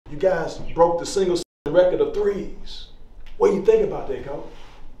You guys broke the single record of threes. What do you think about that, Coach?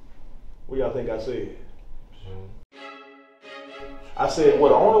 What y'all think I said? I said, well,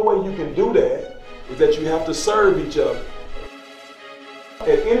 the only way you can do that is that you have to serve each other.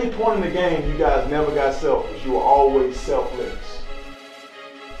 At any point in the game, you guys never got selfish. You were always selfless.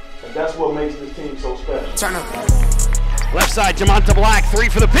 And that's what makes this team so special. Turn up. Left side, Jamonta Black, three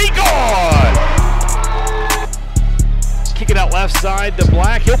for the P. Good! Kick it out left side to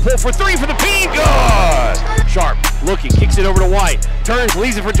Black. He'll pull for three for the P. Good! Sharp, looking, kicks it over to White. Turns,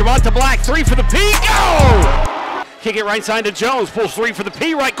 leaves it for Jamonta Black, three for the P. Go! Kick it right side to Jones. Pulls three for the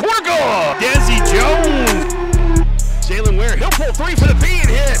P. Right corner. Good! Desi Jones. Jalen Ware, he'll pull three for the P and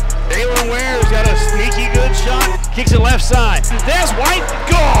hit. Jalen Ware's got a sneaky good shot. Kicks it left side. Des White.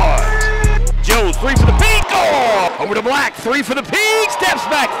 Good! Jones, three for the P. Good! Over to Black, three for the P. Steps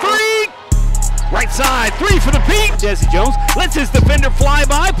back, three. Right side, three for the P. Desi Jones lets his defender fly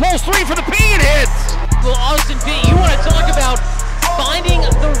by. Pulls three for the P and hits. Well, Austin Peay, you want to talk about finding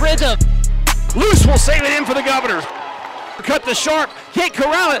the rhythm. Loose will save it in for the Governors. Cut the Sharp, can't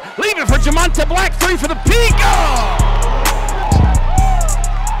corral it, leave it for Jamonta Black, three for the P. Go!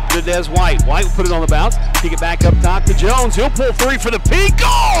 To Des White. White will put it on the bounce, kick it back up top to Jones. He'll pull three for the P.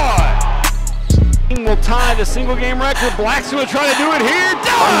 Good! Will tie the single game record. Black's going to try to do it here.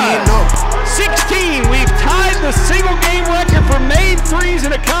 Done! 16. We've tied the single game record for made threes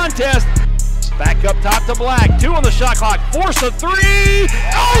in a contest. Back up top to Black. Two on the shot clock. Force a three.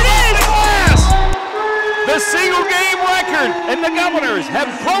 Oh, yeah, the glass! The single game record, and the Governors have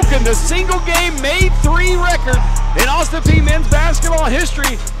broken the single game made three record in Austin Peay men's basketball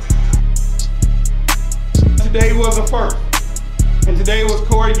history. Today was a first, and today was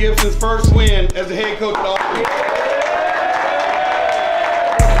Corey Gipson's first win as the head coach at Austin.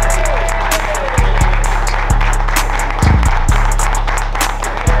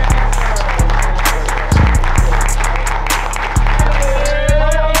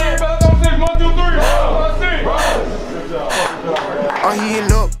 Are he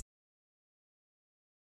in up?